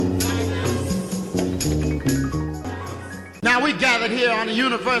Now we gathered here on the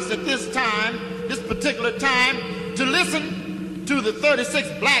universe at this time, this particular time, to listen to the 36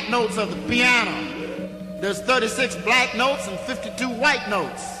 black notes of the piano. There's 36 black notes and 52 white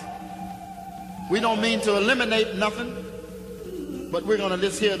notes. We don't mean to eliminate nothing, but we're going to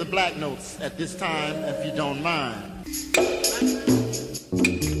just hear the black notes at this time, if you don't mind.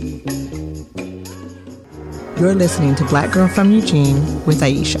 You're listening to Black Girl from Eugene with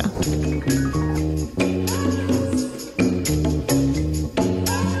Aisha.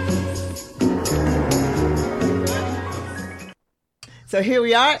 So here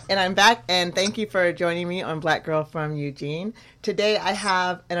we are, and I'm back, and thank you for joining me on Black Girl from Eugene. Today I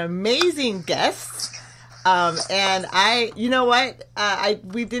have an amazing guest, and you know what?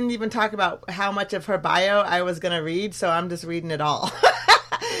 We didn't even talk about how much of her bio I was going to read, so I'm just reading it all.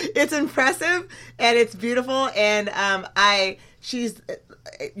 It's impressive, and it's beautiful, and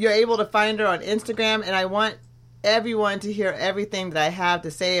you're able to find her on Instagram, and I want everyone to hear everything that I have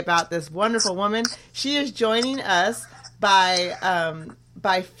to say about this wonderful woman. She is joining us by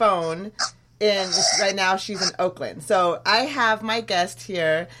phone, and right now she's in Oakland. So I have my guest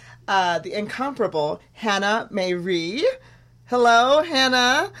here, the incomparable Hannah Marie. Hello,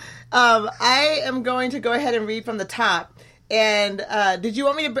 Hannah. I am going to go ahead and read from the top. And did you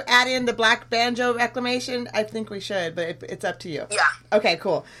want me to add in the black banjo reclamation? I think we should, but it's up to you. Yeah. Okay,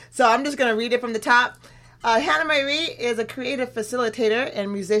 cool. So I'm just going to read it from the top. Hannah Marie is a creative facilitator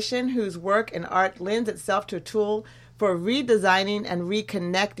and musician whose work and art lends itself to a tool for redesigning and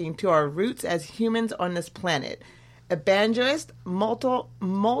reconnecting to our roots as humans on this planet. A banjoist,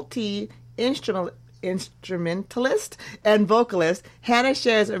 multi-instrumentalist, and vocalist, Hannah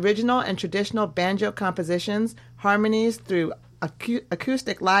shares original and traditional banjo compositions, harmonies through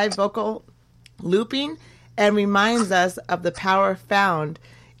acoustic live vocal looping, and reminds us of the power found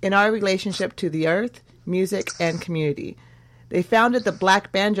in our relationship to the earth, music, and community. They founded the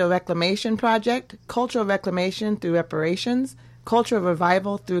Black Banjo Reclamation Project, cultural reclamation through reparations, cultural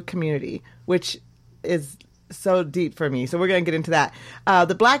revival through community, which is so deep for me. So we're going to get into that.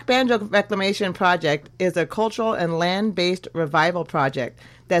 The Black Banjo Reclamation Project is a cultural and land-based revival project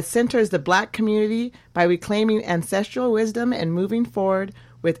that centers the Black community by reclaiming ancestral wisdom and moving forward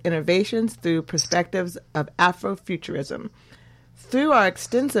with innovations through perspectives of Afrofuturism. Through our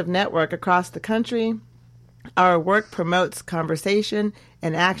extensive network across the country, our work promotes conversation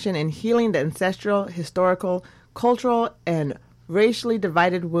and action in healing the ancestral, historical, cultural, and racially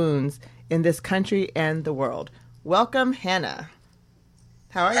divided wounds in this country and the world. Welcome, Hannah.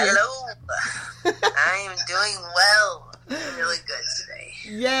 How are you? Hello. I am doing well. I'm really good today.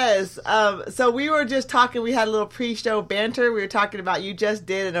 Yes. So we were just talking. We had a little pre-show banter. We were talking about you just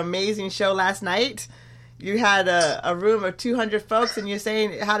did an amazing show last night. You had a room of 200 folks, and you're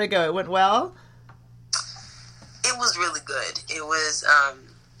saying how'd it go? It went well? It was really good. It was a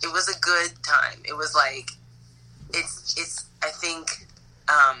good time. It was like, it's I think,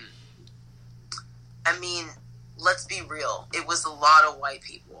 I mean, let's be real. It was a lot of white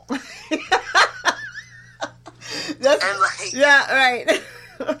people. Yeah, right.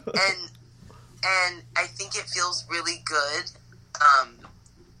 and I think it feels really good,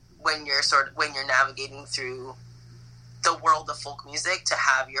 when you're navigating through the world of folk music to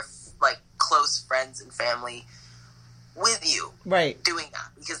have your close friends and family with you, right, doing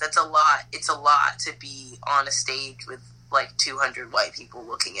that, because that's a lot. It's a lot to be on a stage with 200 white people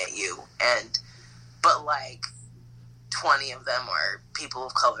looking at you, but 20 of them are people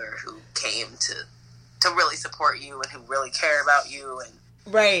of color who came to really support you and who really care about you, and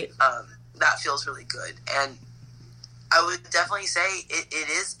right. That feels really good. And I would definitely say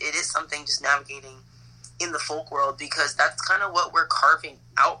it is something just navigating in the folk world, because that's kind of what we're carving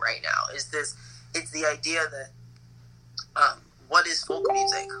out right now. It's the idea that what is folk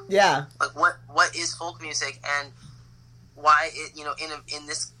music? Yeah. What is folk music, and why it, in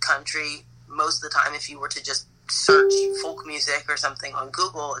this country, most of the time, if you were to just search folk music or something on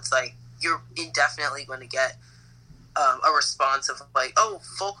Google, it's you're indefinitely going to get a response of oh,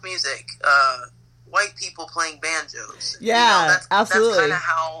 folk music, white people playing banjos. Yeah, absolutely. That's kind of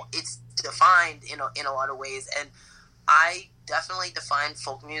how it's defined in a lot of ways, and I definitely define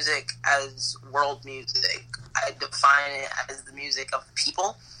folk music as world music. I define it as the music of the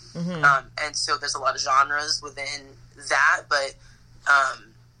people. Mm-hmm. And so there's a lot of genres within that, but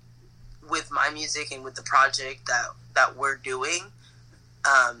with my music and with the project that we're doing,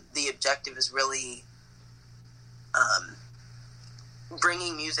 the objective is really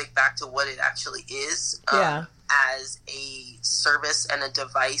bringing music back to what it actually is, as a service and a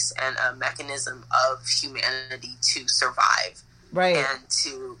device and a mechanism of humanity to survive, right, and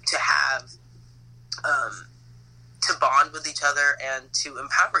to have to bond with each other and to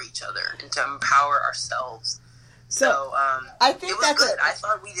empower each other and to empower ourselves. So I think it was good. I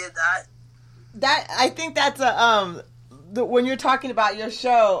thought we did that. I think that's when you're talking about your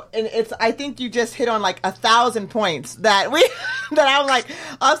show, and I think you just hit on like 1,000 points that I'm like,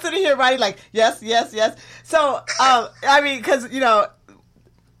 I'm sitting here writing like, yes. So, I mean, cause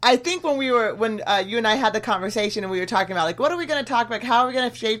I think when you and I had the conversation and we were talking about like, what are we going to talk about? How are we going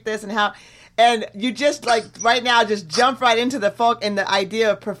to shape this and you just like right now just jump right into the folk and the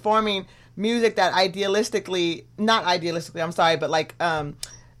idea of performing music that not idealistically, I'm sorry, but like,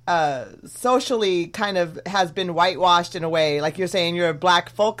 socially kind of has been whitewashed in a way. Like you're saying, you're a black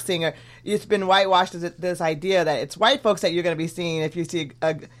folk singer. It's been whitewashed as this idea that it's white folks that you're going to be seeing if you see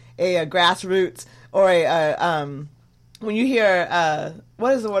a grassroots or when you hear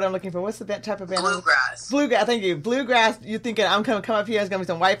what is the word I'm looking for? What's the type of band? Bluegrass. Thank you. Bluegrass. You're thinking I'm going to come up here. There's going to be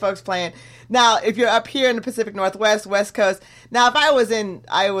some white folks playing. Now, if you're up here in the Pacific Northwest, West Coast. Now, if I was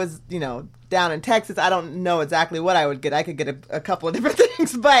down in Texas, I don't know exactly what I would get. I could get a couple of different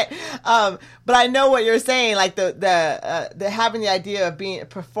things, but I know what you're saying. Like the having the idea of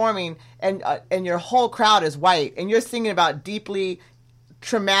performing and your whole crowd is white, and you're singing about deeply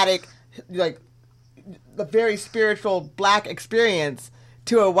traumatic, like the very spiritual black experience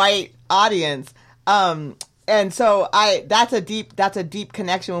to a white audience. And so that's a deep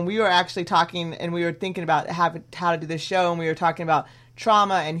connection. When we were actually talking and we were thinking about how to do this show, and we were talking about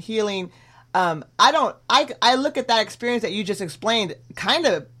trauma and healing. I look at that experience that you just explained kind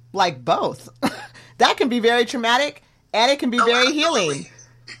of like both. That can be very traumatic and it can be very healing.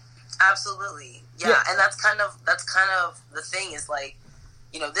 Absolutely. Yeah. And that's kind of the thing is like,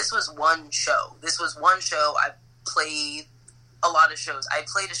 this was one show. I played a lot of shows. I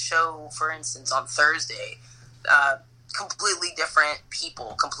played a show, for instance, on Thursday, completely different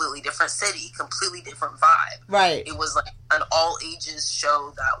people, completely different city, completely different vibe. Right. It was like an all ages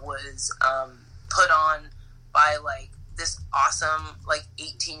show that was put on by like this awesome like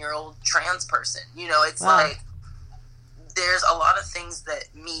 18-year-old trans person. It's like there's a lot of things that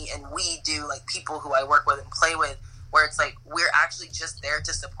me and we do, like people who I work with and play with, where it's like we're actually just there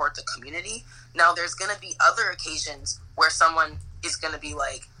to support the community. Now there's going to be other occasions where someone is going to be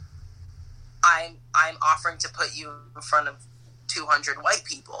like, I'm offering to put you in front of 200 white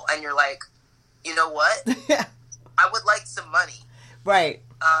people, and you're like, you know what? I would like some money. Right.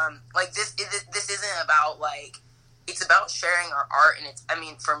 Like this isn't about like, it's about sharing our art,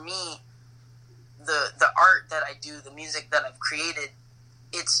 and for me, the art that I do, the music that I've created,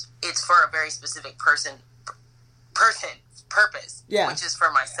 it's for a very specific purpose, which is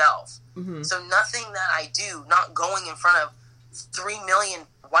for myself. Mm-hmm. So nothing that I do, not going in front of 3 million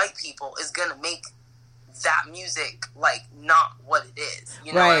white people, is gonna make that music like not what it is.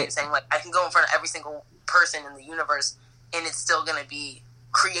 You know what I'm saying? Like I can go in front of every single person in the universe and it's still gonna be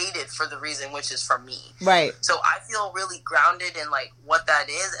created for the reason which is for me. Right. So I feel really grounded in like what that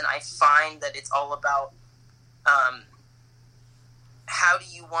is, and I find that it's all about how do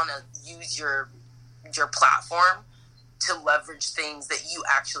you want to use your platform to leverage things that you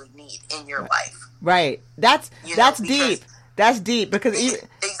actually need in your life. Right. That's deep. That's deep because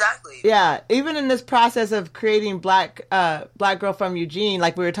exactly. Yeah, even in this process of creating Black Girl from Eugene,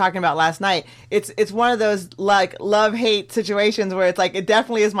 like we were talking about last night, it's one of those like love-hate situations where it's like it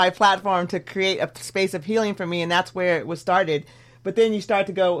definitely is my platform to create a space of healing for me, and that's where it was started. But then you start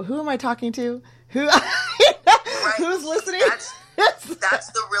to go, who am I talking to? Who's listening?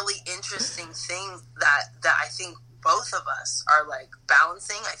 That's the really interesting thing that I think both of us are like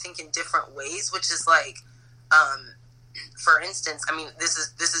balancing, I think, in different ways, which is like, for instance, this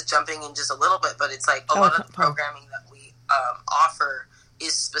is jumping in just a little bit, but it's like a lot of the programming that we offer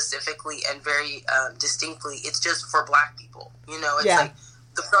is specifically and very distinctly, it's just for Black people. It's like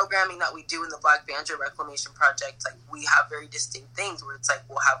the programming that we do in the Black Banjo Reclamation Project, like we have very distinct things where it's like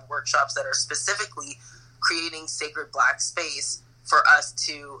we'll have workshops that are specifically creating sacred Black space for us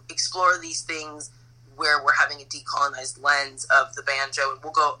to explore these things where we're having a decolonized lens of the banjo, and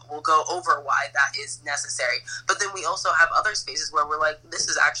we'll go over why that is necessary. But then we also have other spaces where we're like, this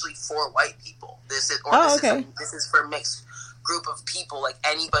is actually for white people. This is for a mixed group of people. Like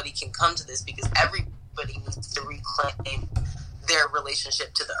anybody can come to this because everybody needs to reclaim their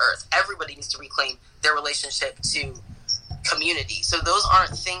relationship to the earth. Everybody needs to reclaim their relationship to community. So those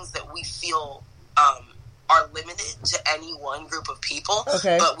aren't things that we feel are limited to any one group of people.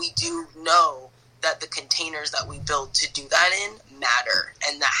 Okay. But we do know that the containers that we build to do that in matter,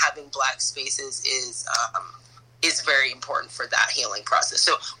 and that having Black spaces is very important for that healing process.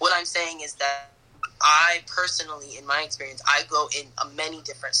 So what I'm saying is that I personally, in my experience, I go in many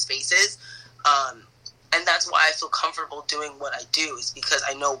different spaces, And that's why I feel comfortable doing what I do, is because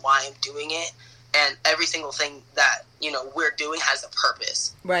I know why I'm doing it. And every single thing that, we're doing has a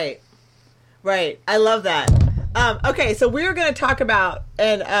purpose. Right. I love that. Okay, so we're going to talk about,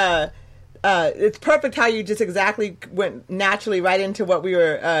 and it's perfect how you just exactly went naturally right into what we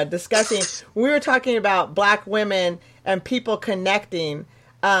were discussing. We were talking about Black women and people connecting,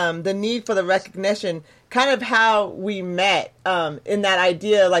 the need for the recognition, kind of how we met in that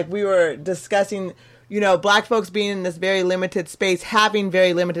idea, like we were discussing, Black folks being in this very limited space, having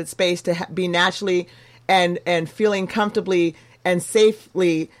very limited space to be naturally and feeling comfortably and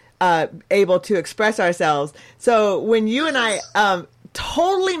safely able to express ourselves. So when you and I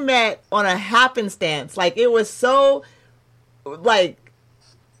totally met on a happenstance, like it was so, like,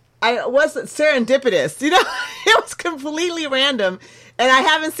 I wasn't serendipitous, it was completely random, and I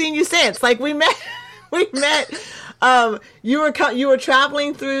haven't seen you since. Like we met, you were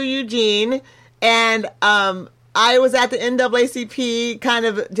traveling through Eugene, and I was at the NAACP, kind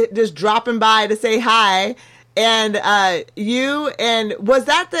of just dropping by to say hi. And was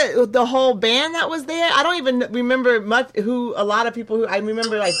that the whole band that was there? I don't even remember a lot of people I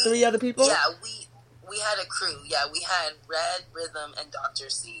remember like 3 other people. Yeah, we had a crew. Yeah, we had Red, Rhythm, and Dr.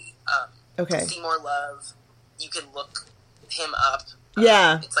 C. Okay. Seymour Love. You can look him up.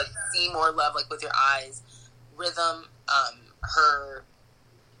 Yeah. It's like Seymour Love, like with your eyes. Rhythm, her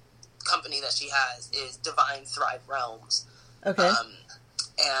company that she has is Divine Thrive Realms. Okay.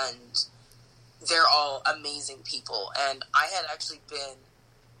 And they're all amazing people. And I had actually been,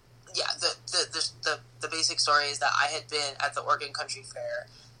 the basic story is that I had been at the Oregon Country Fair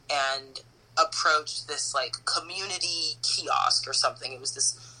and approached this like community kiosk or something. It was a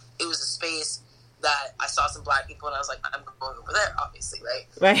space that I saw some Black people and I was like, I'm going over there, obviously, right?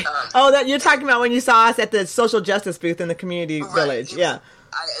 Right. That you're talking about when you saw us at the social justice booth in the community village. Yeah.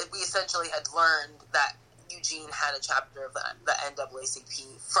 We essentially had learned that Eugene had a chapter of the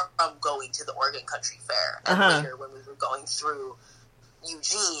NAACP from going to the Oregon Country Fair. And later when we were going through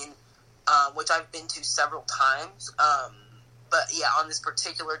Eugene, which I've been to several times, but yeah, on this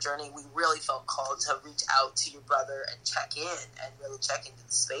particular journey, we really felt called to reach out to your brother and check in and really check into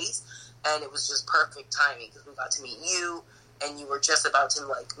the space. And it was just perfect timing because we got to meet you and you were just about to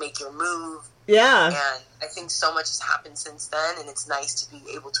like make your move. Yeah. And I think so much has happened since then, and it's nice to be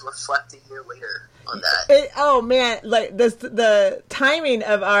able to reflect a year later on that. Oh man, like the timing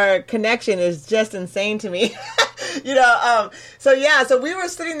of our connection is just insane to me. So we were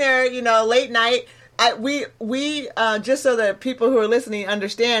sitting there, late night. We just so that people who are listening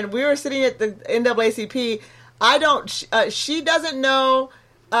understand, we were sitting at the NAACP. She doesn't know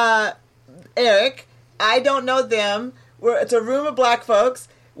Eric. I don't know them. It's a room of Black folks.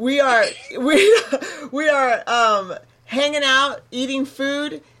 We are hanging out, eating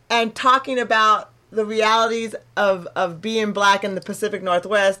food, and talking about the realities of being Black in the Pacific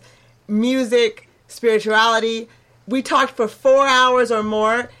Northwest, music, spirituality. We talked for 4 hours or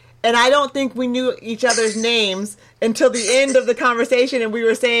more, and I don't think we knew each other's names until the end of the conversation, and we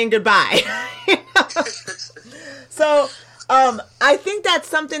were saying goodbye. So I think that's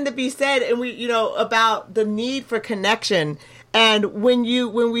something to be said, and we, about the need for connection. And when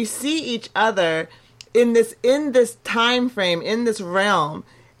we see each other in this time frame, in this realm,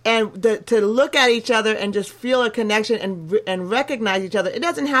 and to look at each other and just feel a connection and recognize each other, it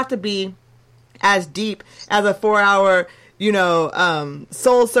doesn't have to be as deep as a 4-hour,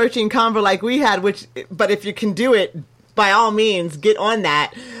 soul searching convo like we had. But if you can do it, by all means, get on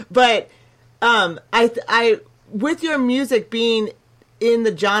that. But I with your music being in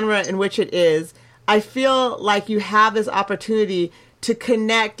the genre in which it is, I feel like you have this opportunity to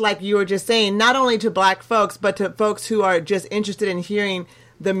connect, like you were just saying, not only to Black folks, but to folks who are just interested in hearing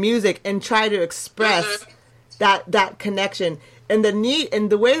the music and try to express that connection. And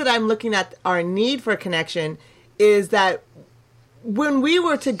the way that I'm looking at our need for connection is that when we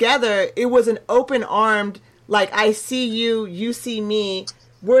were together, it was an open-armed, like, I see you, you see me.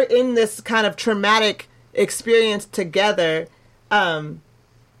 We're in this kind of traumatic experience together. I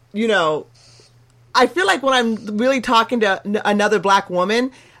feel like when I'm really talking to another Black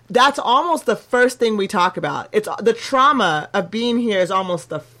woman, that's almost the first thing we talk about. It's the trauma of being here is almost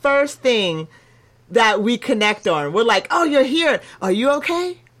the first thing that we connect on. We're like, oh, you're here. Are you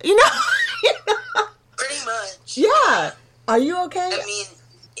okay? Pretty much. Yeah. Are you okay? I mean,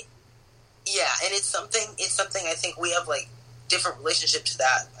 yeah, and it's something I think we have like different relationship to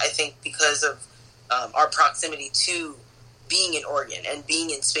that. I think because of our proximity to being in Oregon and being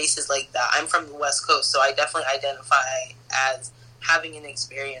in spaces like that. I'm from the West Coast, so I definitely identify as having an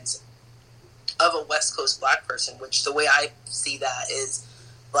experience of a West Coast Black person, which the way I see that is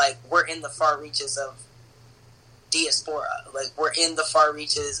like we're in the far reaches of diaspora. Like, we're in the far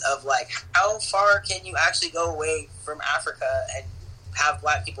reaches of, like, how far can you actually go away from Africa and have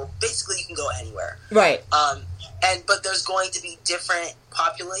Black people? Basically, you can go anywhere. Right. But there's going to be different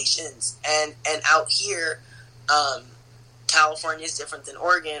populations, and out here, California is different than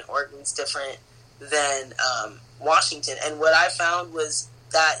Oregon. Oregon's different than Washington. And what I found was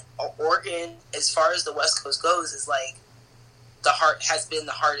that Oregon, as far as the West Coast goes, is like has been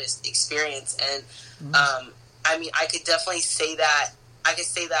the hardest experience. And I mean, I could definitely say that. I could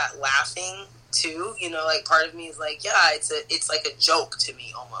say that laughing too. You know, like, part of me is like, yeah, it's like a joke to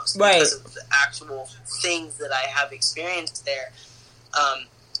me almost, right, because of the actual things that I have experienced there.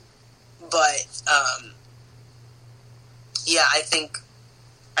 Yeah, I think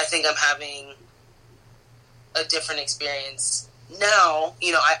I'm having a different experience now.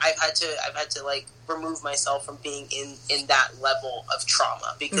 You know, I've had to like remove myself from being in that level of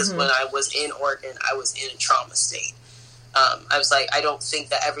trauma, because when I was in Oregon, I was in a trauma state. I was like, I don't think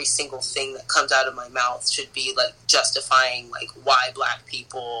that every single thing that comes out of my mouth should be like justifying like why Black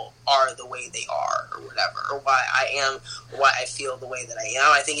people are the way they are, or whatever, or why I feel the way that I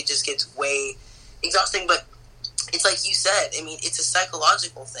am. I think it just gets way exhausting. But it's like you said, I mean, it's a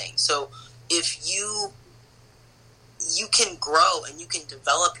psychological thing. So if you can grow and you can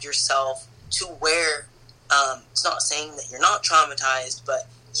develop yourself to where it's not saying that you're not traumatized, but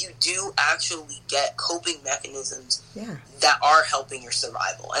you do actually get coping mechanisms that are helping your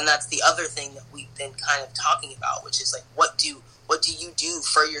survival. And that's the other thing that we've been kind of talking about, which is like, what do you do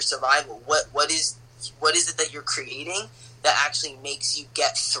for your survival? What is it that you're creating that actually makes you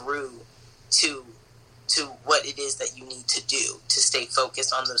get through to what it is that you need to do to stay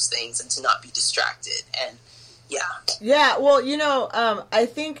focused on those things and to not be distracted? And yeah, well, you know, I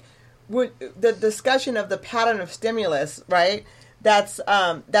think with the discussion of the pattern of stimulus, right, that's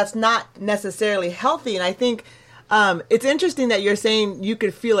not necessarily healthy. And I think it's interesting that you're saying you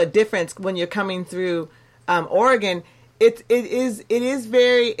could feel a difference when you're coming through Oregon. It is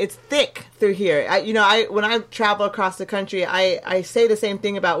very thick through here. When I travel across the country, I say the same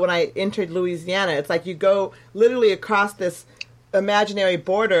thing about when I entered Louisiana. It's like you go literally across this imaginary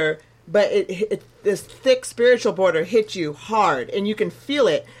border, but this thick spiritual border hits you hard, and you can feel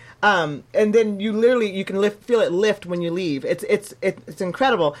it. And then you can feel it lift when you leave. It's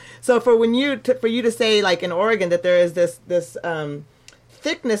incredible. So for you to say, like, in Oregon, that there is this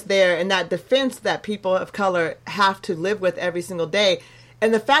thickness there, and that defense that people of color have to live with every single day,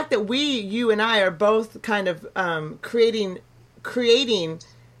 and the fact that you and I are both kind of creating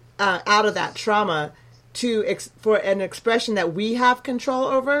out of that trauma for an expression that we have control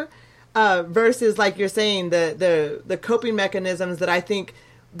over, versus, like you're saying, the coping mechanisms that I think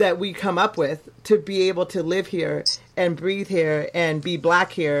that we come up with to be able to live here and breathe here and be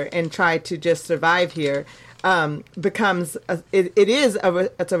Black here and try to just survive here, becomes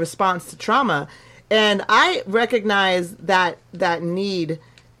it's a response to trauma. And I recognize that need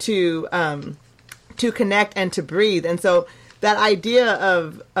to connect and to breathe. And so that idea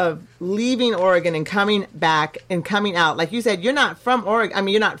of leaving Oregon and coming back and coming out, like you said, you're not from Oregon. I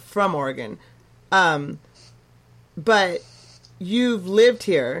mean, you're not from Oregon, but you've lived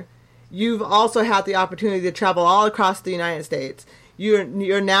here. You've also had the opportunity to travel all across the United States. You're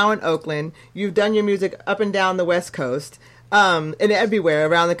now in Oakland. You've done your music up and down the West Coast, and everywhere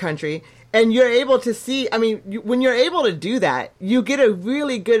around the country. And you're able to see, I mean, when you're able to do that, you get a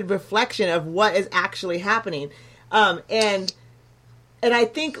really good reflection of what is actually happening. And I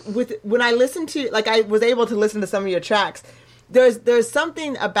think when I listen to, like, I was able to listen to some of your tracks, there's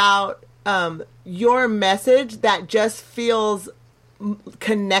something about your message that just feels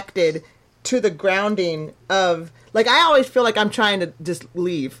connected to the grounding of, like, I always feel like I'm trying to just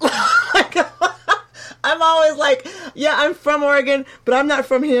leave. Like, I'm always like, yeah, I'm from Oregon, but I'm not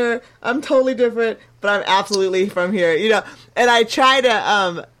from here. I'm totally different, but I'm absolutely from here, you know? And I try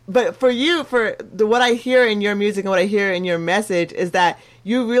to, but for you, what I hear in your music and what I hear in your message is that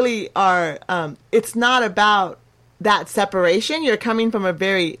you really are, it's not about that separation. You're coming from a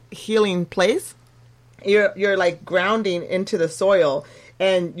very healing place. You're like grounding into the soil,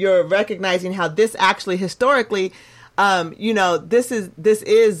 and you're recognizing how this actually historically, this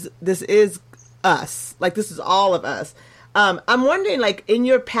is us. Like, this is all of us. I'm wondering, like, in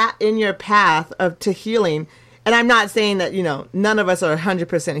your path to healing, and I'm not saying that, none of us are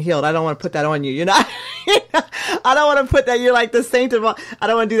 100% healed. I don't want to put that on you. I don't want to put that you're like the saint of all. I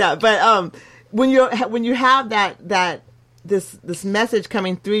don't want to do that. But when you have this message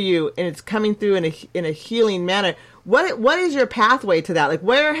coming through you, and it's coming through in a healing manner, what is your pathway to that? Like,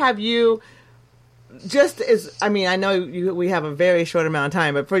 where have you, I know we have a very short amount of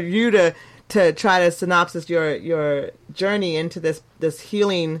time, but for you to to try to synopsis your journey into this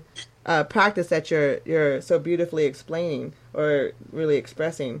healing practice that you're so beautifully explaining or really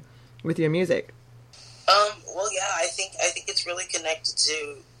expressing with your music. Well, yeah, I think it's really connected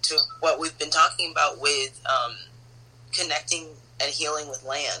to what we've been talking about with connecting and healing with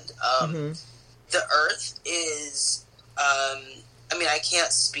land. The earth is, I mean, I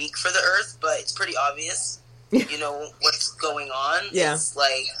can't speak for the earth, but it's pretty obvious, you know, what's going on. Yeah. It's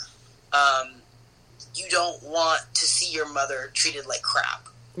like, you don't want to see your mother treated like crap.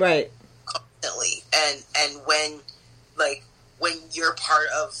 Right. Constantly. And when you're part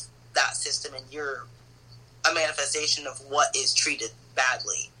of that system and you're a manifestation of what is treated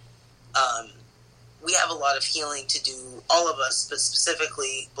badly, we have a lot of healing to do, all of us, but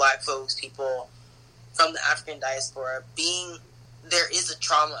specifically Black folks, people from the African diaspora, there is a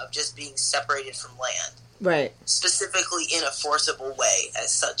trauma of just being separated from land. Right. Specifically in a forcible way,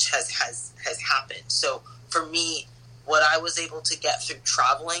 as such has happened. So for me, what I was able to get through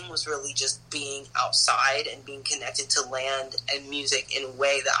traveling was really just being outside and being connected to land and music in a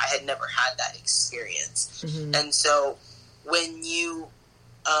way that I had never had that experience. And so when you,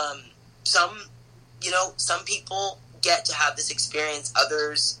 some people get to have this experience,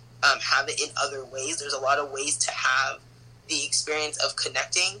 others have it in other ways. There's a lot of ways to have the experience of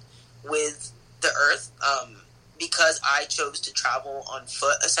connecting with the earth, because I chose to travel on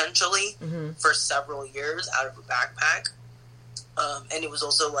foot essentially for several years out of a backpack, and it was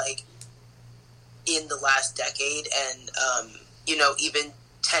also like in the last decade, and even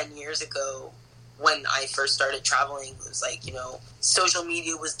 10 years ago when I first started traveling, it was like, social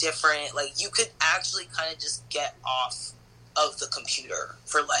media was different. Like, you could actually kind of just get off of the computer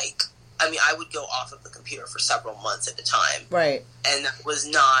for I would go off of the computer for several months at a time. Right. And that was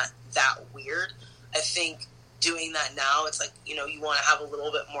not that weird. I think doing that now, it's like, you want to have a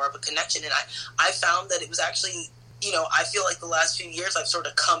little bit more of a connection. And I found that it was actually, I feel like the last few years I've sort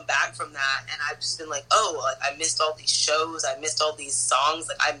of come back from that, and I've just been like, I missed all these shows, I missed all these songs,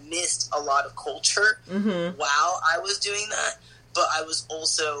 like I missed a lot of culture while I was doing that, but I was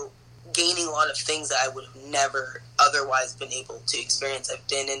also gaining a lot of things that I would have never otherwise been able to experience. I've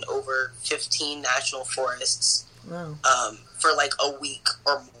been in over 15 national forests for like a week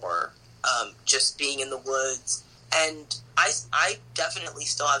or more, just being in the woods. And I definitely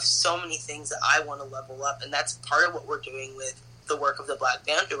still have so many things that I want to level up, and that's part of what we're doing with the work of the Black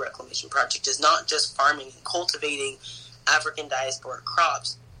Banjo Reclamation Project, is not just farming and cultivating African diaspora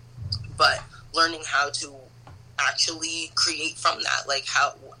crops, but learning how to actually create from that. Like,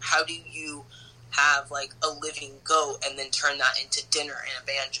 how do you have like a living goat and then turn that into dinner and a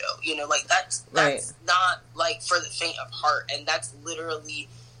banjo? That's not like for the faint of heart, and that's literally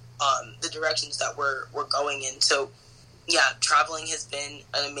the directions that we're going in. So yeah, traveling has been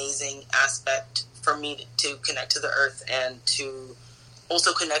an amazing aspect for me to connect to the earth and to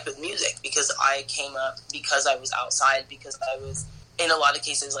also connect with music, because I came up because I was outside, because I was, in a lot of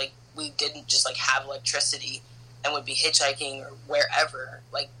cases, like, we didn't just like have electricity and would be hitchhiking or wherever,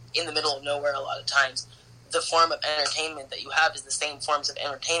 like in the middle of nowhere a lot of times. The form of entertainment that you have is the same forms of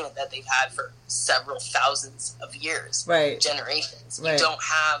entertainment that they've had for several thousands of years, generations. Right.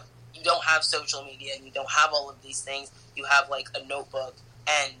 You don't have social media, and you don't have all of these things. You have like a notebook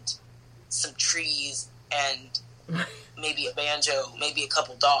and some trees and maybe a banjo, maybe a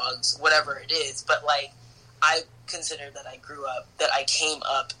couple dogs, whatever it is. But like, I consider that I came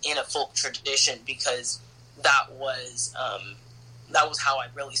up in a folk tradition, because that was how I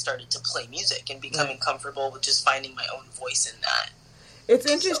really started to play music and becoming comfortable with just finding my own voice in that. It's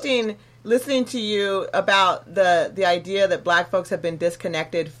interesting listening to you about the idea that Black folks have been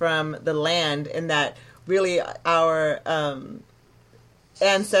disconnected from the land, and that really our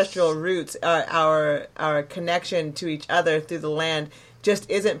ancestral roots, our connection to each other through the land, just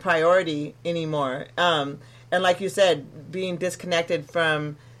isn't priority anymore. And like you said, being disconnected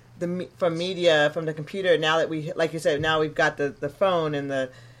from media, from the computer, now that like you said, now we've got the phone and the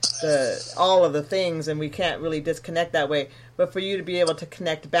all of the things, and we can't really disconnect that way. But for you to be able to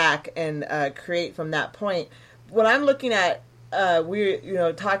connect back and create from that point, what I'm looking at,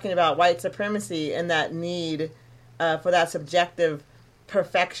 we're talking about white supremacy and that need for that subjective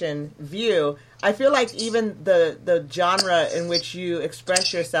perfection view. I feel like even the genre in which you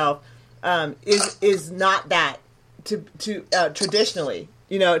express yourself is not that to traditionally.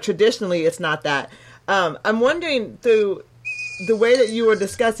 Traditionally it's not that. I'm wondering, through the way that you were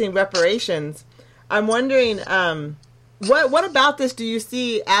discussing reparations, I'm wondering, what about this do you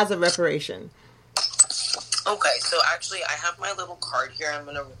see as a reparation? Okay, so actually I have my little card here. I'm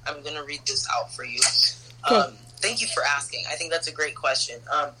gonna read this out for you. Okay. Thank you for asking. I think that's a great question.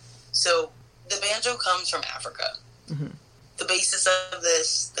 So the banjo comes from Africa. Mm-hmm. The basis of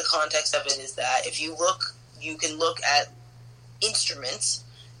this, the context of it is that if you can look at instruments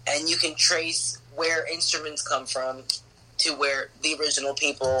and you can trace where instruments come from to where the original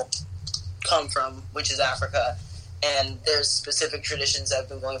people come from, which is Africa. And there's specific traditions that have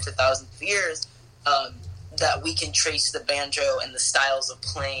been going for thousands of years that we can trace the banjo and the styles of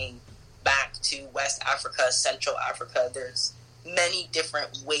playing back to West Africa, Central Africa. There's many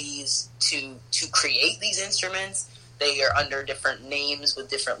different ways to create these instruments. They are under different names with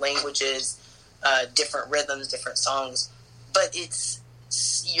different languages, different rhythms, different songs. But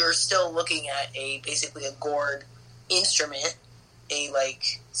you're still looking at basically a gourd instrument,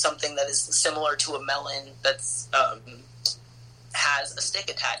 something that is similar to a melon that's has a stick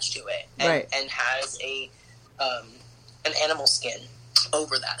attached to it and has an animal skin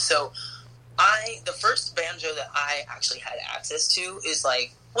over that. So the first banjo that I actually had access to is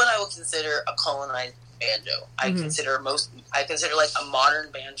like what I would consider a colonized banjo. I consider like a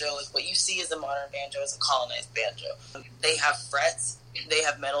modern banjo, like what you see as a modern banjo is a colonized banjo. They have frets, they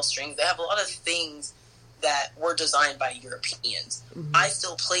have metal strings, they have a lot of things that were designed by Europeans. I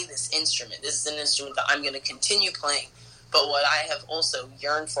still play this instrument. This is an instrument that I'm going to continue playing. But what I have also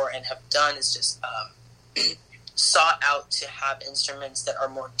yearned for and have done is just sought out to have instruments that are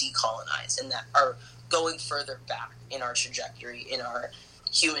more decolonized and that are going further back in our trajectory, in our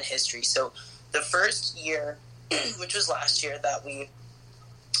human history. So the first year, which was last year, that we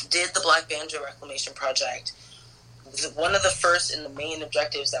did the Black Banjo Reclamation Project, one of the first and the main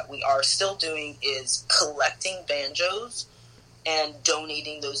objectives that we are still doing is collecting banjos and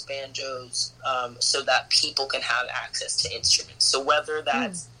donating those banjos so that people can have access to instruments. So whether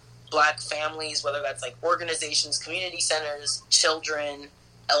that's Black families, whether that's like organizations, community centers, children,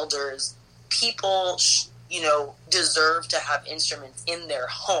 elders, people, deserve to have instruments in their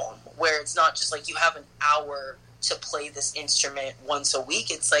home where it's not just like you have an hour to play this instrument once a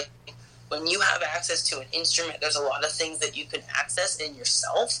week. It's like when you have access to an instrument, there's a lot of things that you can access in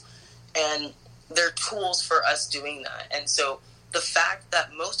yourself, and they're tools for us doing that. And so the fact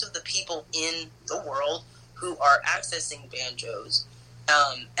that most of the people in the world who are accessing banjos,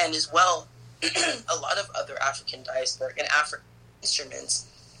 and as well a lot of other African diasporic and African instruments,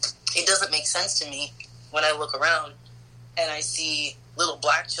 it doesn't make sense to me when I look around and I see little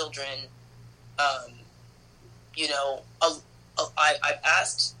Black children, I've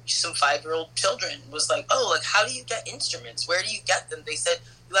asked some 5-year-old children, was like, how do you get instruments? Where do you get them? They said,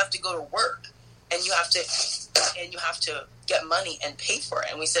 you have to go to work and you have to get money and pay for it.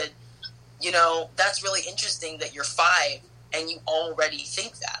 And we said, that's really interesting that you're 5 and you already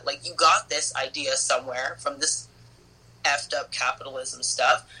think that. Like, you got this idea somewhere from this effed up capitalism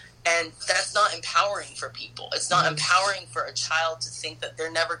stuff, and that's not empowering for people. It's not empowering for a child to think that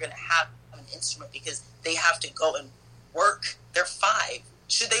they're never going to have an instrument because they have to go and work. They're 5.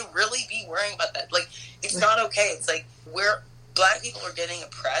 Should they really be worrying about that? Like, it's not okay. It's like Black people are getting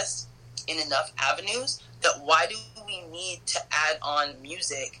oppressed in enough avenues that why do we need to add on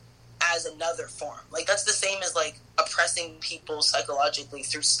music as another form? Like, that's the same as like oppressing people psychologically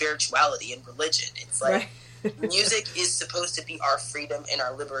through spirituality and religion. It's like music is supposed to be our freedom and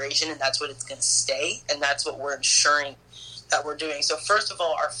our liberation, and that's what it's going to stay, and that's what we're ensuring that we're doing. So first of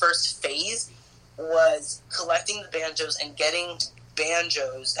all, our first phase was collecting the banjos and getting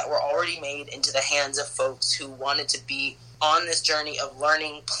banjos that were already made into the hands of folks who wanted to be on this journey of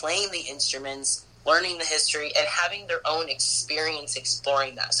learning, playing the instruments, learning the history, and having their own experience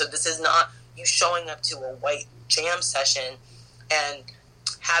exploring that. So this is not you showing up to a white jam session and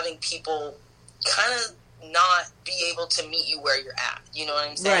having people kind of not be able to meet you where you're at. You know what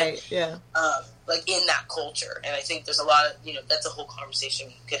I'm saying? Right, yeah. Like, in that culture. And I think there's a lot of, that's a whole conversation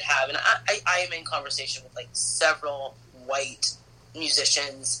we could have. And I am in conversation with, like, several white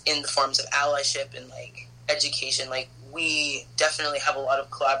musicians in the forms of allyship and, like, education. Like, we definitely have a lot of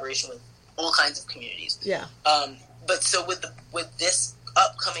collaboration with all kinds of communities. Yeah. But so with this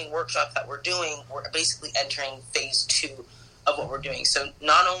upcoming workshop that we're doing, we're basically entering phase 2 of what we're doing. So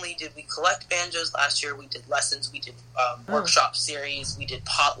not only did we collect banjos last year, we did lessons, we did workshop series, we did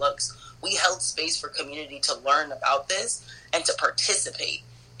potlucks. We held space for community to learn about this and to participate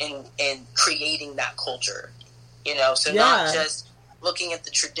in creating that culture. So not just looking at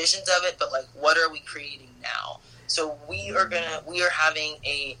the traditions of it, but like, what are we creating now? So we are having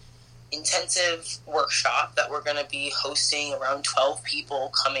a intensive workshop that we're going to be hosting, around 12 people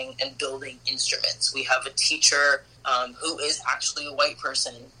coming and building instruments. We have a teacher who is actually a white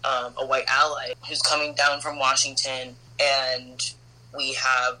person, a white ally, who's coming down from Washington, and We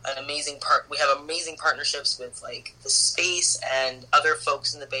have amazing partnerships with like the Space and other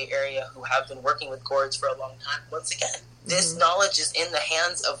folks in the Bay Area who have been working with gourds for a long time. Once again, this knowledge is in the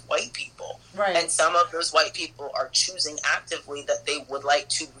hands of white people. Right. And some of those white people are choosing actively that they would like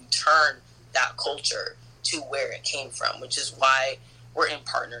to return that culture to where it came from, which is why we're in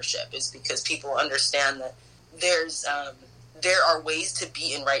partnership, is because people understand that there are ways to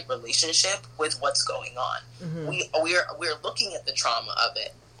be in right relationship with what's going on. We're looking at the trauma of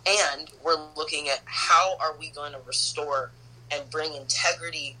it, and we're looking at how are we going to restore and bring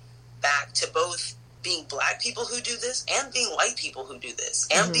integrity back to both being black people who do this and being white people who do this,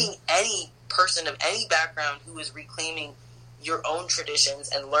 and being any person of any background who is reclaiming your own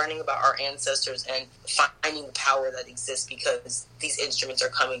traditions and learning about our ancestors and finding the power that exists because these instruments are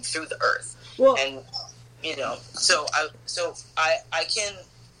coming through the earth. Well, and so I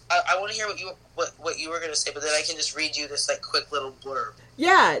want to hear what you were going to say, but then I can just read you this like quick little blurb.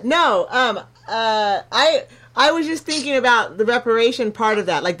 Yeah, no, I was just thinking about the reparation part of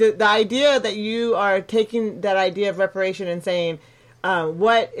that, like the idea that you are taking that idea of reparation and saying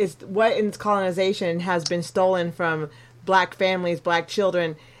what in colonization has been stolen from black families, black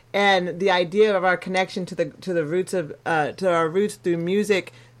children, and the idea of our connection to the roots of to our roots through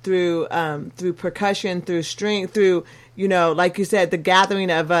music, through percussion, through string, through, like you said, the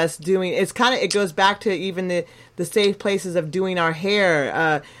gathering of us doing, it goes back to even the safe places of doing our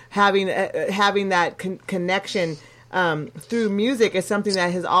hair, having that connection through music is something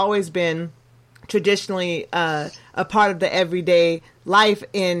that has always been traditionally a part of the everyday life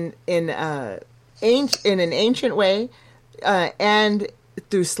in an ancient way, and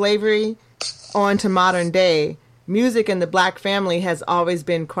through slavery on to modern day. Music in the black family has always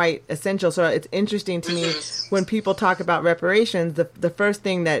been quite essential. So it's interesting to me when people talk about reparations, the first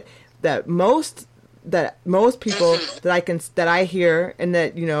thing that most people that I hear, and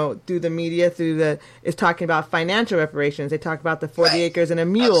that, through the media, is talking about financial reparations. They talk about the 40 acres and a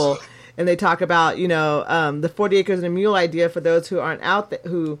mule. Absolutely. And they talk about, the 40 acres and a mule idea. For those who aren't out there,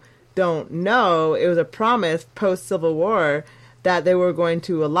 who don't know, it was a promise post Civil War that they were going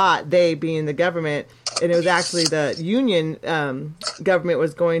to allot, they being the government, and it was actually the Union government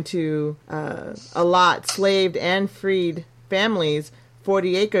was going to allot slaved and freed families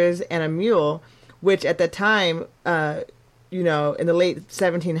 40 acres and a mule, which at the time, in the late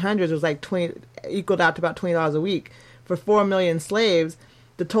 1700s was like equaled out to about $20 a week. For 4 million slaves,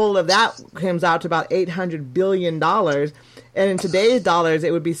 the total of that comes out to about $800 billion. And in today's dollars,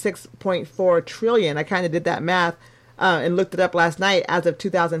 it would be $6.4 trillion. I kind of did that math and looked it up last night. As of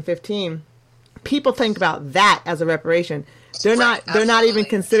 2015, people think about that as a reparation. They're not even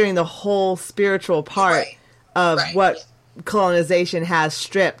considering the whole spiritual part of what colonization has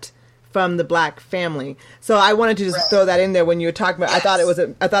stripped from the black family. So I wanted to just throw that in there when you were talking about. Yes.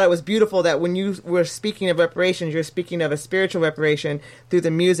 I thought it was beautiful that when you were speaking of reparations, you're speaking of a spiritual reparation through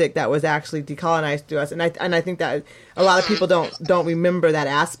the music that was actually decolonized through us. And I think that a lot of people don't remember that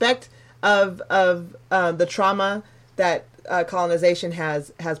aspect of the trauma that colonization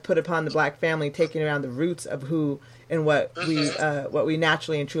has put upon the black family, taking around the roots of who and what we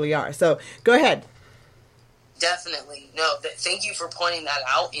naturally and truly are. So go ahead. Definitely. No, thank you for pointing that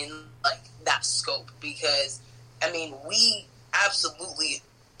out in that scope, because we absolutely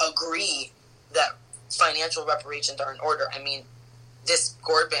agree that financial reparations are in order. This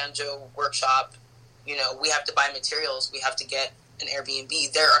gourd banjo workshop, we have to buy materials, we have to get an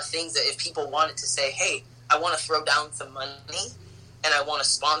Airbnb. There are things that if people wanted to say, hey, I want to throw down some money and I want to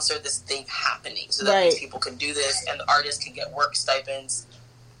sponsor this thing happening so that these people can do this and the artists can get work stipends,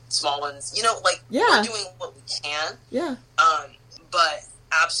 small ones, we're doing what we can. Yeah. But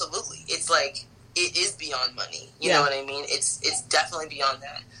absolutely, it's it is beyond money. You know what I mean? It's definitely beyond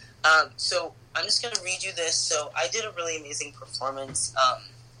that. So I'm just going to read you this. So I did a really amazing performance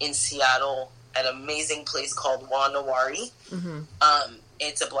in Seattle at an amazing place called Wanawari.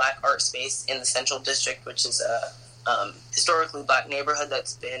 It's a black art space in the Central District, which is a historically black neighborhood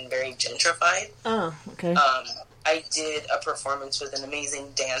that's been very gentrified. Oh, okay. I did a performance with an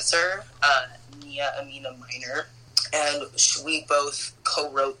amazing dancer, Nia Amina Minor, and we both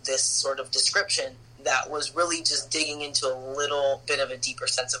co-wrote this sort of description that was really just digging into a little bit of a deeper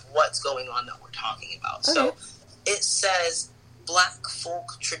sense of what's going on that we're talking about. Okay. So it says, Black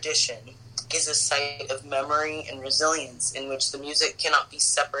folk tradition is a site of memory and resilience in which the music cannot be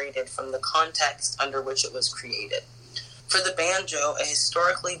separated from the context under which it was created. For the banjo, a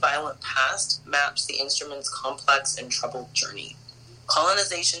historically violent past maps the instrument's complex and troubled journey.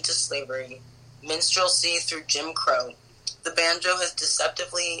 Colonization to slavery, minstrelsy through Jim Crow, the banjo has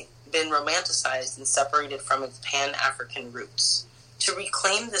deceptively been romanticized and separated from its Pan-African roots. To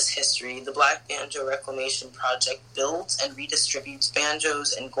reclaim this history, the Black Banjo Reclamation Project builds and redistributes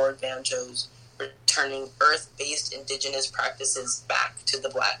banjos and gourd banjos, returning earth-based indigenous practices back to the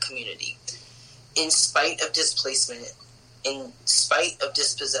Black community. In spite of displacement, in spite of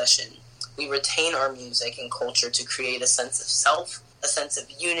dispossession, we retain our music and culture to create a sense of self, a sense of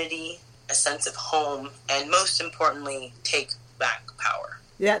unity, a sense of home, and most importantly, take back power.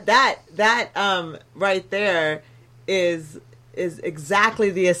 Yeah, that right there is exactly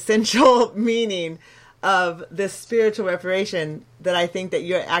the essential meaning of this spiritual reparation that I think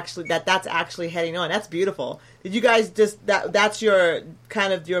that that's actually heading on. That's beautiful. Did you guys just that's your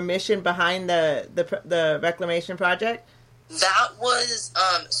kind of your mission behind the Reclamation Project? That was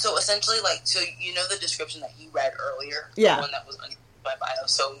so essentially you know the description that you read earlier, yeah, the one that was on my bio.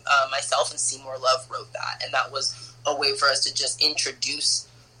 So myself and Seymour Love wrote that, and that was a way for us to just introduce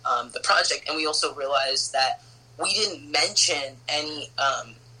the project. And we also realized that we didn't mention any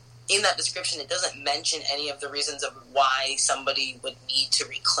in that description. It doesn't mention any of the reasons of why somebody would need to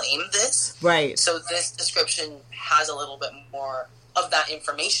reclaim this. Right. So this description has a little bit more of that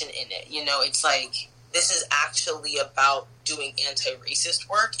information in it. You know, it's like, this is actually about doing anti-racist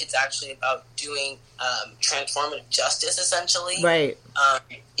work. It's actually about doing transformative justice, essentially. Right.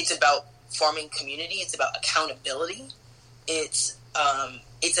 It's about forming community. It's about accountability. It's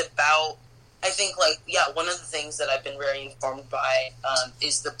about, I think, one of the things that I've been very informed by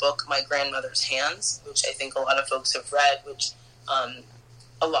is the book My Grandmother's Hands, which I think a lot of folks have read, which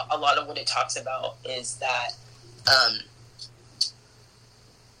a lot of what it talks about is that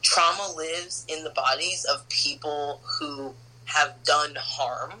trauma lives in the bodies of people who have done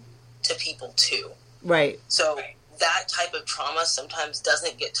harm to people too. Right. So that type of trauma sometimes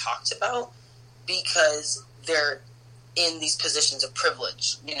doesn't get talked about because they're in these positions of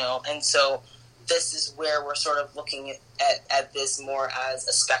privilege, you know? And so this is where we're sort of looking at this more as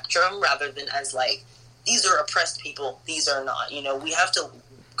a spectrum rather than as these are oppressed people, these are not. You know, we have to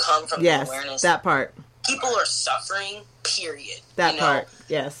come from the awareness. That part. People are suffering, period. That part,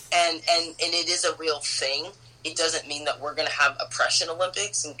 yes. And it is a real thing. It doesn't mean that we're going to have oppression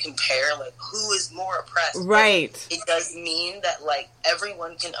Olympics and compare, who is more oppressed. Right. But it does mean that,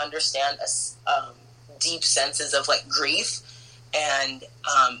 everyone can understand deep senses of, grief. And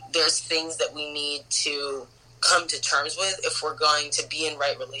there's things that we need to come to terms with if we're going to be in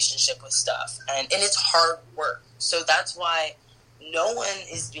right relationship with stuff. And it's hard work. So that's why no one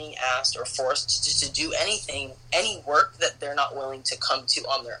is being asked or forced to do any work that they're not willing to come to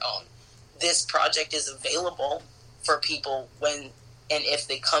on their own. This project is available for people when and if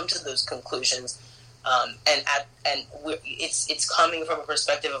they come to those conclusions, it's coming from a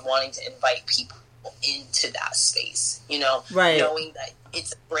perspective of wanting to invite people into that space, you know, right. Knowing that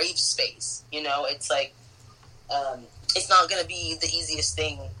it's a brave space, you know, it's it's not going to be the easiest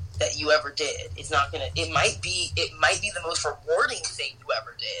thing that you ever did. It might be the most rewarding thing you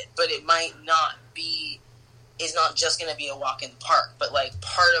ever did, but it might not be, it's not just going to be a walk in the park, but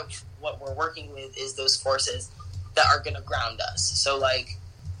part of what we're working with is those forces that are going to ground us. So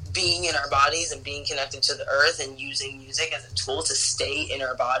being in our bodies and being connected to the earth and using music as a tool to stay in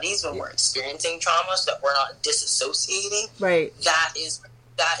our bodies when we're experiencing trauma so that we're not disassociating. Right. That is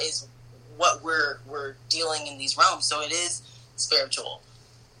what we're dealing in these realms. So it is spiritual.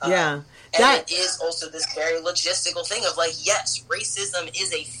 Yeah. And it is also this very logistical thing of yes, racism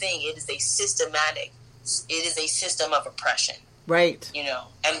is a thing. It is a system of oppression. Right. You know,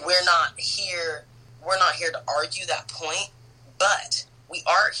 and we're not here to argue that point, but we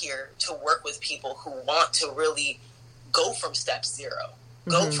are here to work with people who want to really go from step 0,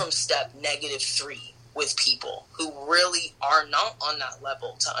 go from step -3 with people who really are not on that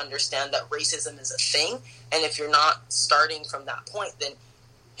level to understand that racism is a thing. And if you're not starting from that point, then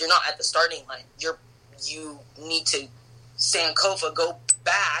you're not at the starting line. You need to Sankofa go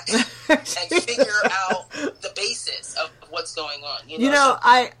back and figure out the basis of what's going on. You know,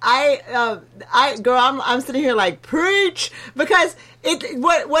 I'm sitting here preach, because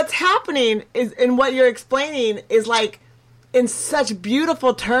what's happening is, and what you're explaining is in such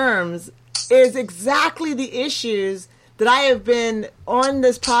beautiful terms, is exactly the issues that I have been on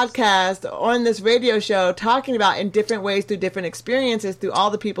this podcast, on this radio show, talking about in different ways through different experiences, through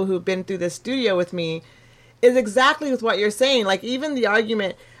all the people who've been through this studio with me, is exactly with what you're saying. Even the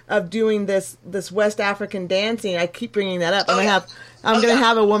argument of doing this West African dancing, I keep bringing that up. I'm going to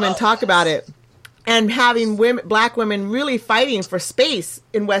have a woman talk about it, and having black women really fighting for space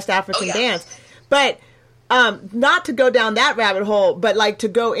in West African dance. But not to go down that rabbit hole, but to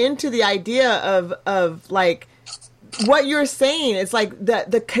go into the idea of what you're saying, it's like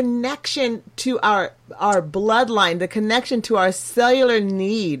the connection to our bloodline, the connection to our cellular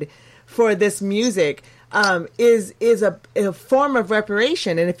need for this music is a form of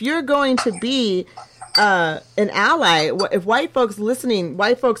reparation. And if you're going to be an ally, if white folks listening,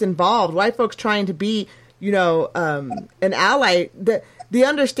 white folks involved, white folks trying to be, an ally, the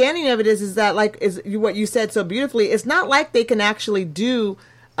understanding of it is that, like, is what you said so beautifully. It's not like they can actually do.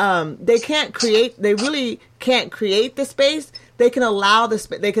 They really can't create the space. They can allow the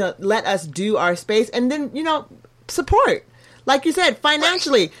space. They can let us do our space, and then support. Like you said,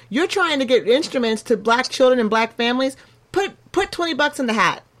 financially, you're trying to get instruments to Black children and Black families. Put $20 in the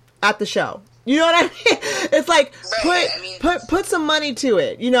hat at the show. You know what I mean? It's like put some money to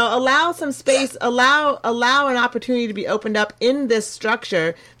it. Allow some space. Allow an opportunity to be opened up in this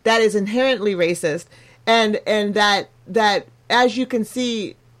structure that is inherently racist, and that as you can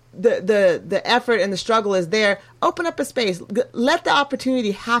see, the effort and the struggle is there. Open up a space. Let the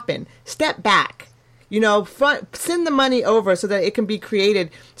opportunity happen. Step back. Send the money over so that it can be created,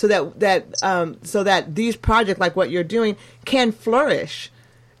 so that these projects like what you're doing can flourish.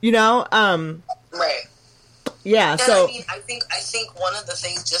 Right. Yeah. And so I think one of the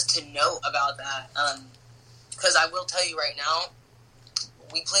things just to note about that, because I will tell you right now,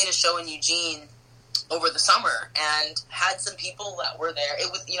 we played a show in Eugene over the summer and had some people that were there.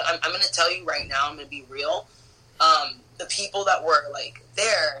 It was, I'm going to tell you right now, I'm going to be real. The people that were like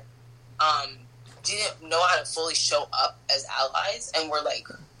there, didn't know how to fully show up as allies, and were like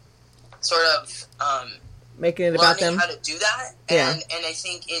sort of making it about them, how to do that. Yeah. And I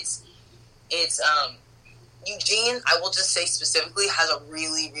think it's Eugene, I will just say specifically, has a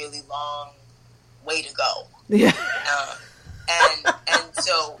really, really long way to go. Yeah. And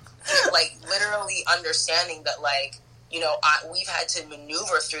so, like, literally understanding that, like, we've had to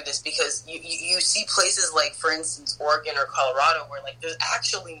maneuver through this, because you see places like, for instance, Oregon or Colorado, where, like, there's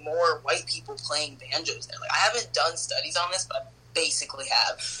actually more white people playing banjos there. Like, I haven't done studies on this, but I basically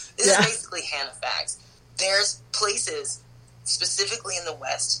have. This is basically Hannah facts. There's places, specifically in the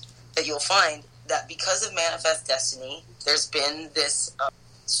West, that you'll find that because of Manifest Destiny, there's been this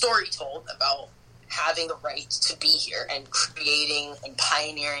story told about having the right to be here and creating and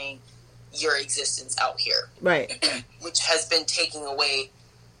pioneering your existence out here. Right. Which has been taking away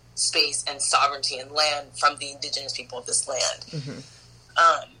space and sovereignty and land from the indigenous people of this land. Mm-hmm.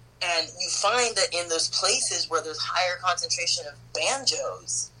 And you find that in those places where there's higher concentration of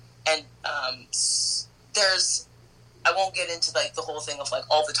banjos, and there's, I won't get into like the whole thing of like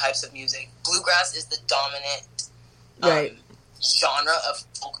all the types of music. Bluegrass is the dominant genre of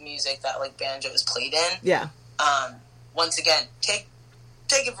folk music that like banjo is played in. Yeah. Once again, take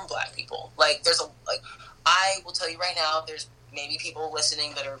it from Black people. Like, there's I will tell you right now, there's maybe people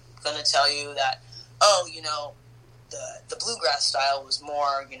listening that are going to tell you that, the bluegrass style was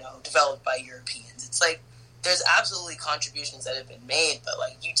more, developed by Europeans. It's like, there's absolutely contributions that have been made, but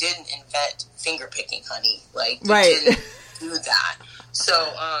like, you didn't invent finger picking, honey. Like, you didn't do that.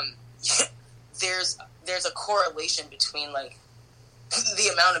 So, there's a correlation between like the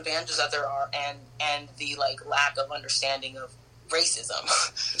amount of banjos that there are and the like lack of understanding of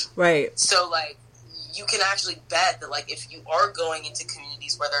racism. Right. So like, you can actually bet that like if you are going into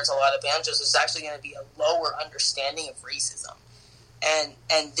communities where there's a lot of banjos, there's actually going to be a lower understanding of racism.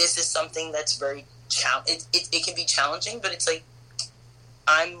 And this is something that's very it can be challenging, but it's like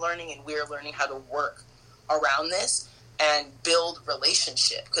I'm learning and we're learning how to work around this and build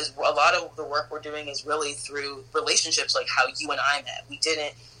relationship, because a lot of the work we're doing is really through relationships, like how you and I met. We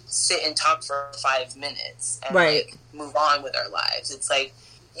didn't sit and talk for 5 minutes and like move on with our lives. It's like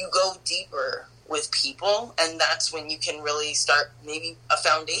you go deeper with people, and that's when you can really start maybe a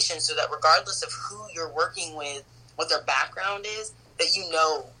foundation, so that regardless of who you're working with, what their background is, that you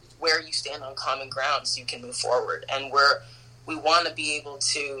know where you stand on common ground, so you can move forward. And we want to be able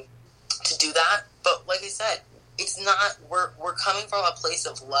to do that. But like I said, it's not, we're coming from a place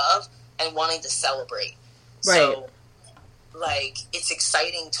of love and wanting to celebrate. Right. So like, it's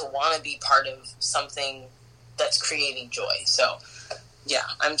exciting to want to be part of something that's creating joy. So yeah,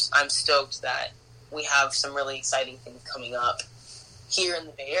 I'm stoked that we have some really exciting things coming up here in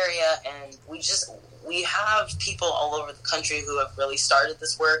the Bay Area, and we have people all over the country who have really started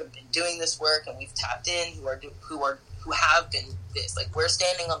this work and been doing this work, and we've tapped in who have been this. Like, we're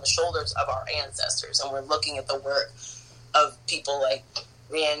standing on the shoulders of our ancestors, and we're looking at the work of people like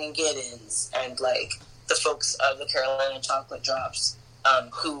Rhiannon Giddens and like the folks of the Carolina Chocolate Drops,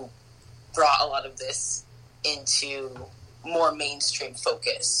 who brought a lot of this into more mainstream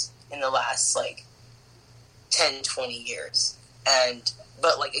focus in the last like 10, 20 years. And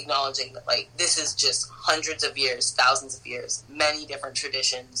but like acknowledging that like this is just hundreds of years, thousands of years, many different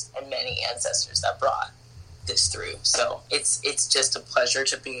traditions and many ancestors that brought this through. So it's just a pleasure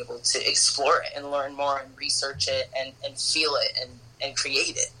to be able to explore it and learn more and research it and feel it and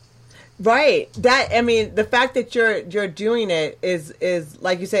create it. Right. That, I mean, the fact that you're doing it is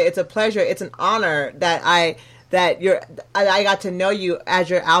like you say, it's a pleasure. It's an honor that I got to know you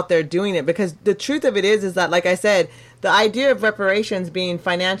as you're out there doing it, because the truth of it is that, like I said, the idea of reparations being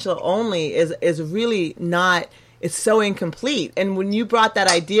financial only is really not, it's so incomplete. And when you brought that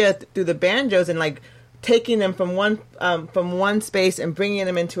idea through the banjos and like taking them from one space and bringing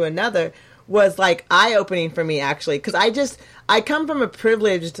them into another was like eye-opening for me, actually, because I come from a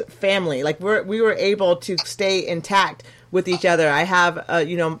privileged family. Like we were able to stay intact with each other. I have,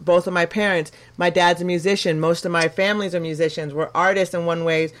 both of my parents. My dad's a musician. Most of my families are musicians. We're artists in one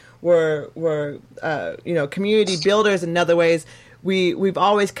ways. We're community builders in other ways. We've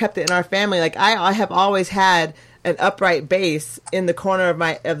always kept it in our family. Like I have always had an upright bass in the corner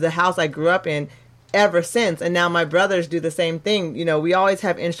of the house I grew up in ever since. And now my brothers do the same thing. You know, we always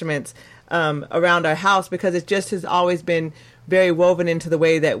have instruments around our house because it just has always been very woven into the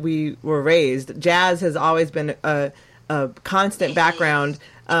way that we were raised. Jazz has always been a constant background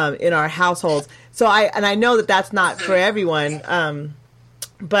in our households. So I know that that's not for everyone,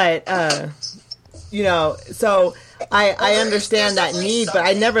 but so I understand that need, but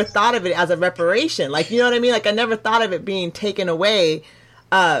I never thought of it as a reparation. Like, you know what I mean? Like I never thought of it being taken away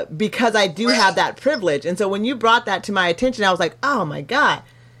because I do have that privilege. And so when you brought that to my attention, I was like, oh my God,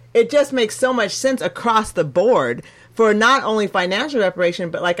 it just makes so much sense across the board for not only financial reparation,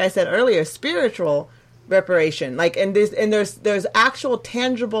 but like I said earlier, spiritual reparation. Like, and there's actual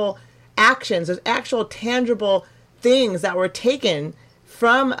tangible actions, there's actual tangible things that were taken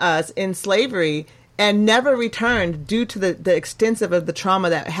from us in slavery and never returned due to the extensive of the trauma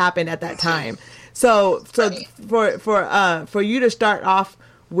that happened at that time. So for you to start off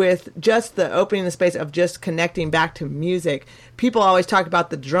with just the opening the space of just connecting back to music. People always talk about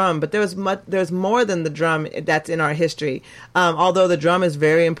the drum, but there's more than the drum that's in our history. Although the drum is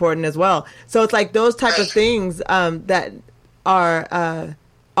very important as well. So it's like those type of things that are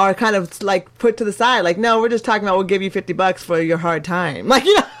kind of like put to the side. Like, no, we're just talking about we'll give you $50 for your hard time. Like,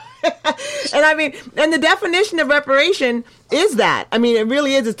 you know. And I mean, and the definition of reparation is that. I mean, it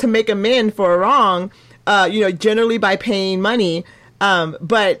really is to make amends for a wrong, generally by paying money.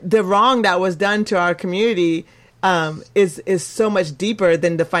 But the wrong that was done to our community is so much deeper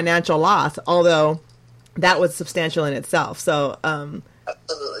than the financial loss, although that was substantial in itself. So,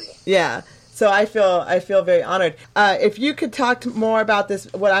 absolutely. Yeah. So I feel very honored. If you could talk more about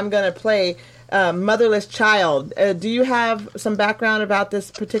this, what I'm going to play, Motherless Child. Do you have some background about this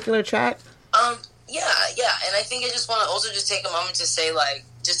particular track? Yeah. And I think I just want to also just take a moment to say, like,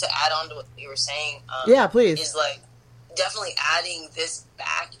 just to add on to what you were saying. Yeah, please. Is like, definitely adding this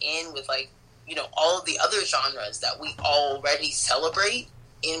back in with, like, all of the other genres that we already celebrate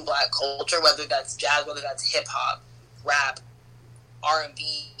in Black culture, whether that's jazz, whether that's hip hop, rap,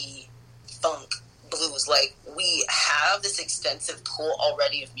 R&B, funk, blues. Like, we have this extensive pool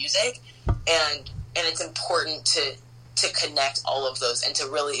already of music, and it's important to connect all of those and to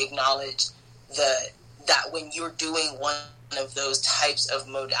really acknowledge that when you're doing one of those types of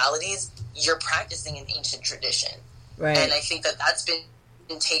modalities, you're practicing an ancient tradition. Right. And I think that that's been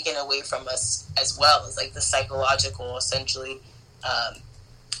taken away from us as well. It's like the psychological, essentially,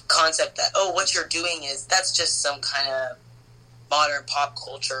 concept that, what you're doing is, that's just some kind of modern pop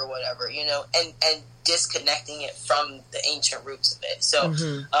culture or whatever, and disconnecting it from the ancient roots of it. So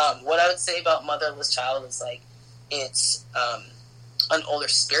what I would say about Motherless Child is, like, it's an older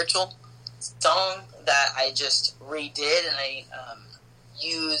spiritual song that I just redid, and I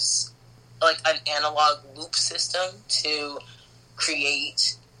use like an analog loop system to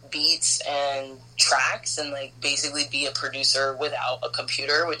create beats and tracks and, like, basically be a producer without a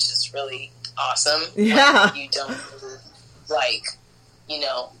computer, which is really awesome. Yeah. When you don't, like,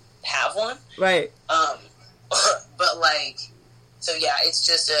 have one. Right. But, like, so yeah, it's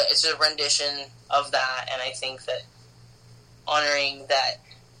just a rendition of that, and I think that honoring that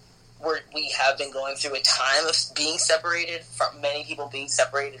we have been going through a time of being separated from, many people being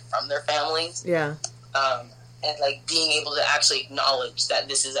separated from their families. Yeah. And, like, being able to actually acknowledge that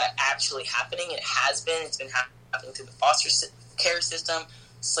this is actually happening. It has been. It's been happening through the foster care system,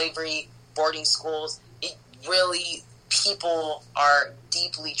 slavery, boarding schools. It really, people are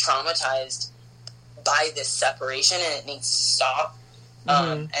deeply traumatized by this separation, and it needs to stop.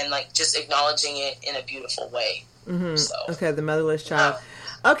 And, like, just acknowledging it in a beautiful way. Mm-hmm. So, okay, the Motherless Child.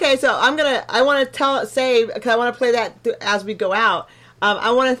 Okay, so I want to say, because I want to play that as we go out.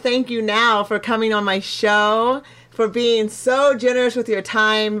 I want to thank you now for coming on my show, for being so generous with your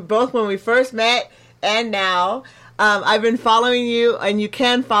time, both when we first met and now. I've been following you, and you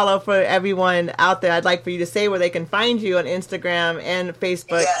can follow for everyone out there. I'd like for you to say where they can find you on Instagram and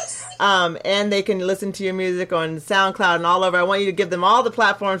Facebook. Yes. And they can listen to your music on SoundCloud and all over. I want you to give them all the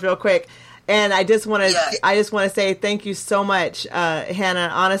platforms real quick. And I just want to say thank you so much, Hannah.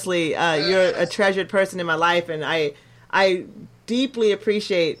 Honestly, you're a treasured person in my life, and I deeply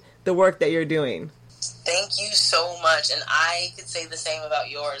appreciate the work that you're doing. Thank you so much, and I could say the same about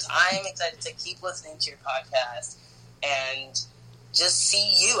yours. I am excited to keep listening to your podcast and just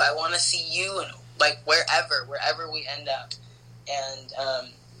see you. I want to see you, and like wherever we end up. And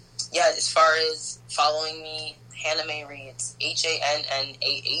as far as following me, Hannah Mayree, it's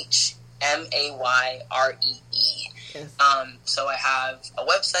HannahMayree. Yes. So I have a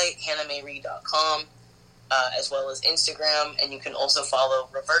website, hannahmayree.com, as well as Instagram, and you can also follow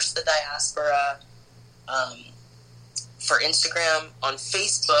Reverse the Diaspora for Instagram. On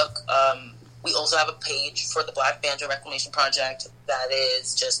Facebook, we also have a page for the Black Banjo Reclamation Project that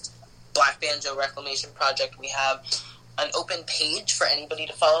is just Black Banjo Reclamation Project. We have an open page for anybody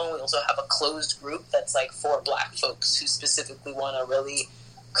to follow. We also have a closed group that's like for Black folks who specifically want to really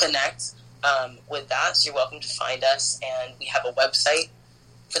connect with that. So you're welcome to find us, and we have a website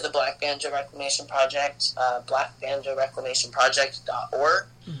for the Black Banjo Reclamation Project, blackbanjoreclamationproject.org.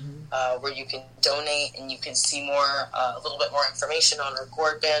 Where you can donate and you can see a little bit more information on our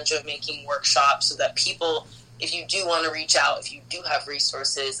gourd banjo making workshop, so that people, if you do want to reach out, if you do have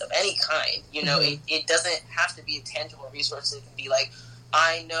resources of any kind, it doesn't have to be a tangible resource. It can be like,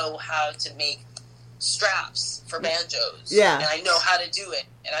 I know how to make straps for banjos, and I know how to do it,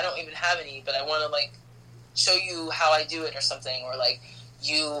 and I don't even have any, but I want to like show you how I do it or something, or like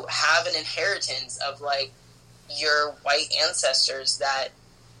you have an inheritance of like your white ancestors that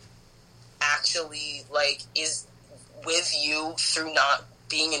actually like is with you through not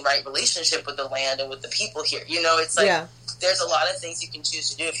being in right relationship with the land and with the people here. It's like there's a lot of things you can choose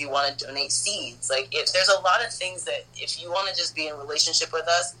to do if you want to donate seeds. Like there's a lot of things that if you want to just be in relationship with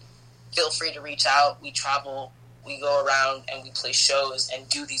us, feel free to reach out. We travel, we go around, and we play shows and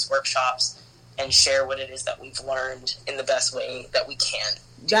do these workshops and share what it is that we've learned in the best way that we can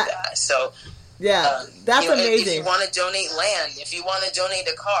do that. So that's amazing. If you want to donate land, if you want to donate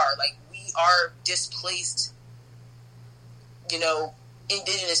a car, like we are displaced,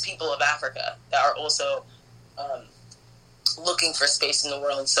 indigenous people of Africa that are also looking for space in the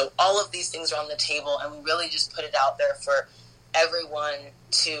world. So all of these things are on the table, and we really just put it out there for everyone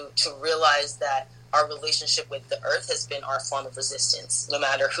to realize that our relationship with the earth has been our form of resistance. No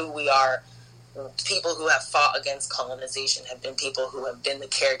matter who we are, people who have fought against colonization have been people who have been the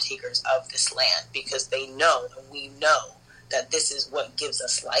caretakers of this land, because they know, and we know, that this is what gives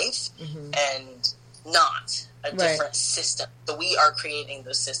us life, and not a different system. So we are creating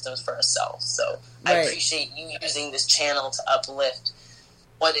those systems for ourselves. So I appreciate you using this channel to uplift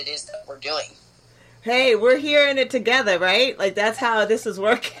what it is that we're doing. Hey, we're hearing it together, right? Like that's how this is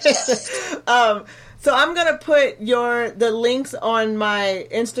working. So I'm going to put the links on my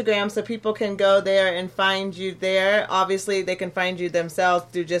Instagram so people can go there and find you there. Obviously, they can find you themselves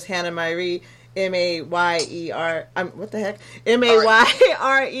through just Hannah Mayree, M-A-Y-E-R, what the heck?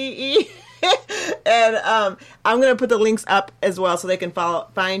 M-A-Y-R-E-E. And I'm going to put the links up as well so they can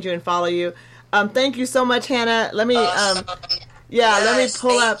find you and follow you. Thank you so much, Hannah. Let me... let me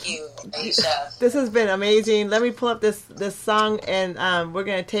pull up. You, Aisha. This has been amazing. Let me pull up this song, and we're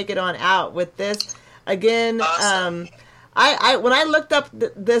going to take it on out with this. Again, awesome. I when I looked up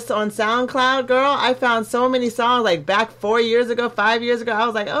this on SoundCloud, girl, I found so many songs like back 4 years ago, 5 years ago. I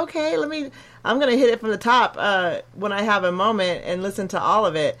was like, okay, I'm going to hit it from the top when I have a moment and listen to all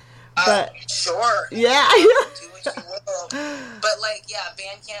of it. But sure. Yeah. Do what you will. But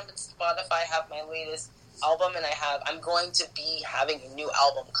Bandcamp and Spotify have my latest album, and I'm going to be having a new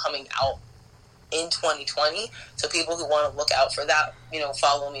album coming out in 2020. So people who want to look out for that,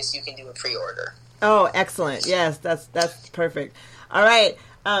 follow me so you can do a pre-order. Oh, excellent. Yes, that's perfect. All right.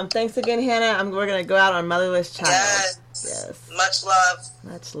 Thanks again, Hannah. We're going to go out on Motherless Child. Yes. Much love.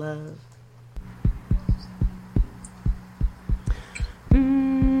 Much love.